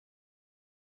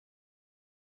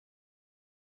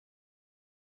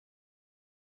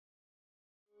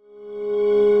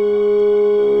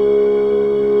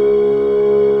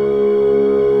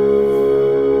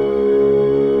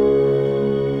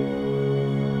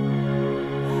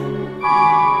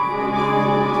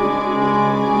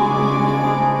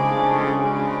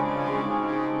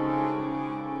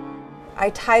I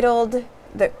titled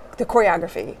the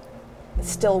choreography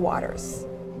Still Waters.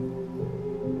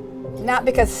 Not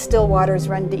because still waters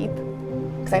run deep,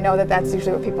 because I know that that's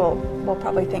usually what people will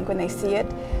probably think when they see it,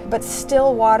 but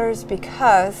still waters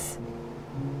because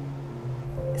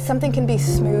something can be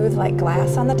smooth like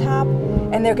glass on the top,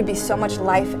 and there could be so much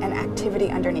life and activity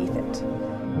underneath it.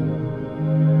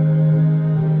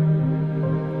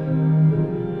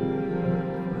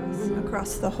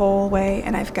 Across the whole way,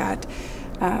 and I've got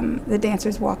the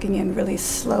dancers walking in really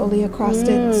slowly across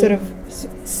it, sort of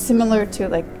similar to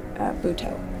like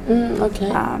Buto. Okay.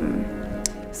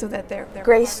 So that they're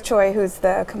Grace Choi, who's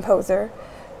the composer,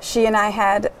 she and I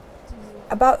had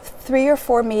about 3 or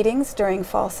 4 meetings during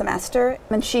fall semester,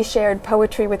 and she shared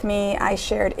poetry with me, I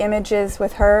shared images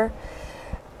with her,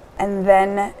 and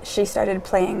then she started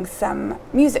playing some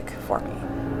music for me.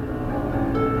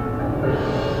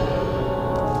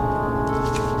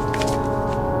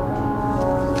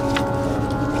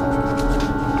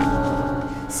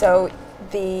 So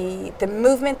the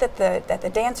movement that the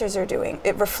dancers are doing,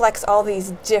 it reflects all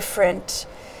these different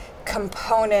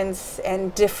components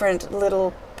and different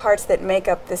little parts that make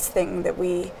up this thing that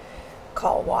we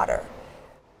call water.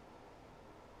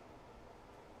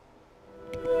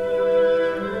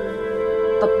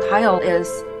 The title is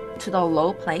To the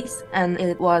Low Place, and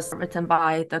it was written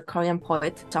by the Korean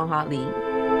poet Jung-ha Lee.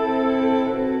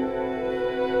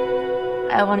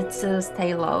 I wanted to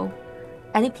stay low.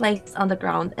 Any place on the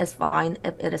ground is fine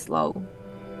if it is low.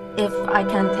 If I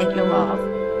can take your love,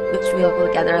 which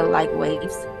will gather like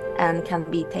waves and can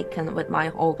be taken with my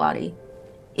whole body.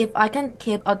 If I can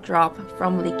keep a drop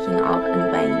from leaking out in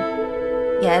vain.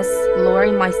 Yes,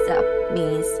 lowering myself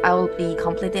means I will be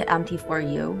completely empty for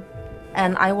you,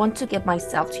 and I want to give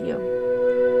myself to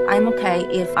you. I'm okay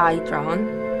if I drown.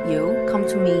 You come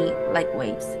to me like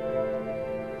waves.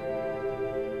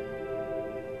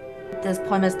 This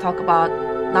poem is talk about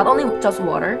not only just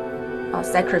water,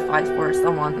 sacrifice for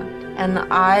someone, and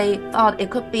I thought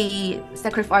it could be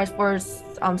sacrifice for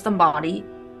somebody,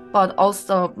 but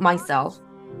also myself.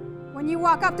 When you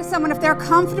walk up to someone, if they're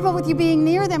comfortable with you being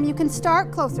near them, you can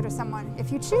start closer to someone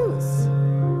if you choose.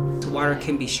 Water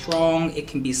can be strong, it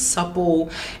can be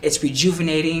supple, it's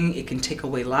rejuvenating, it can take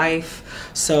away life.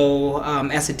 So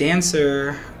as a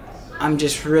dancer, I'm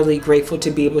just really grateful to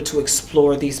be able to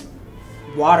explore these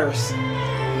waters.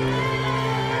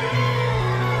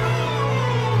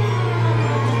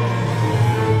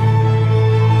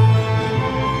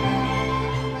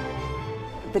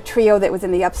 The trio that was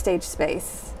in the upstage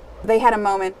space, they had a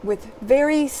moment with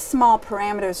very small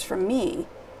parameters from me,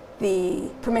 the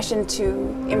permission to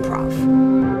improv.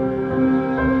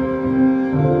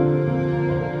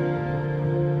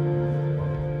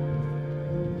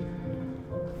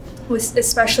 With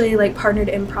especially like partnered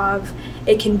improv,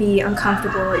 it can be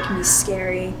uncomfortable, it can be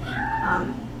scary,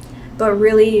 but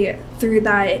really through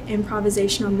that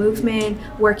improvisational movement,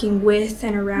 working with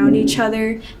and around each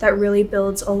other, that really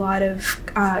builds a lot of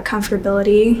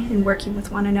comfortability in working with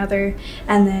one another,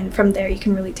 and then from there you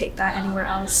can really take that anywhere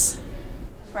else.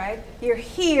 Right? You're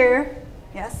here,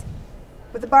 yes,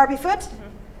 with the Barbie foot,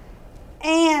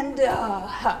 and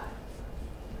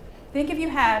think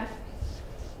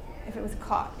if it was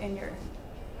caught in your,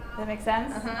 does that make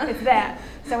sense? It's that.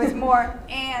 So it's more,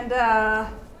 and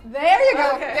there you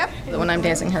go. Okay. Yep. When I'm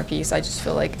dancing her piece, I just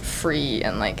feel like free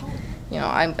and like, you know,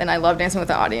 I love dancing with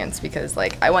the audience because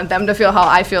like I want them to feel how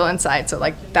I feel inside. So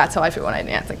like that's how I feel when I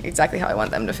dance, like exactly how I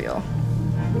want them to feel.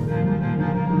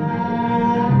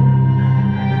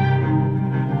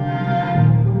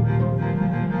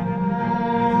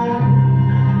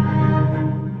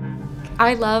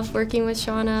 I love working with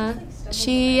Shauna.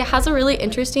 She has a really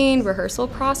interesting rehearsal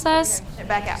process.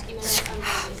 Back out.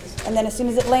 And then as soon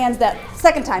as it lands that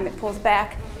second time, it pulls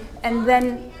back. And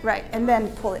then, right, and then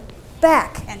pull it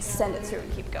back and send it through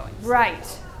and keep going.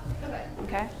 Right.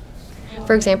 Okay.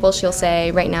 For example, she'll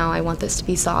say, right now I want this to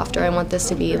be soft, or I want this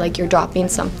to be like you're dropping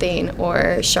something,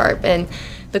 or sharp. And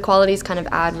the qualities kind of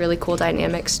add really cool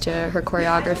dynamics to her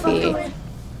choreography.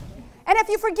 And if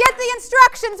you forget the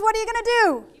instructions, what are you going to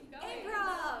do?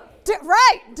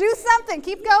 Right, do something.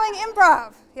 Keep going,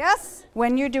 improv. Yes?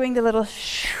 When you're doing the little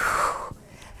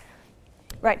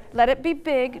right, let it be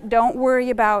big. Don't worry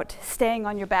about staying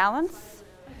on your balance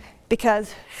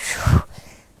because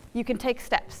you can take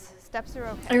steps. Steps are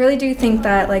okay. I really do think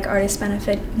that like artists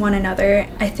benefit one another.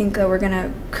 I think that we're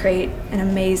gonna create an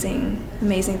amazing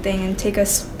thing and take a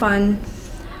fun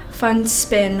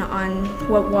spin on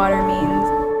what water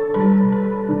means.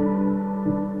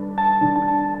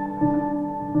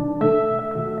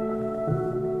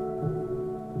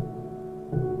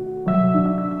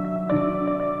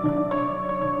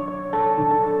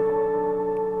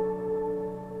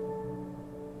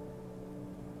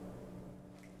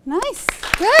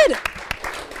 Good.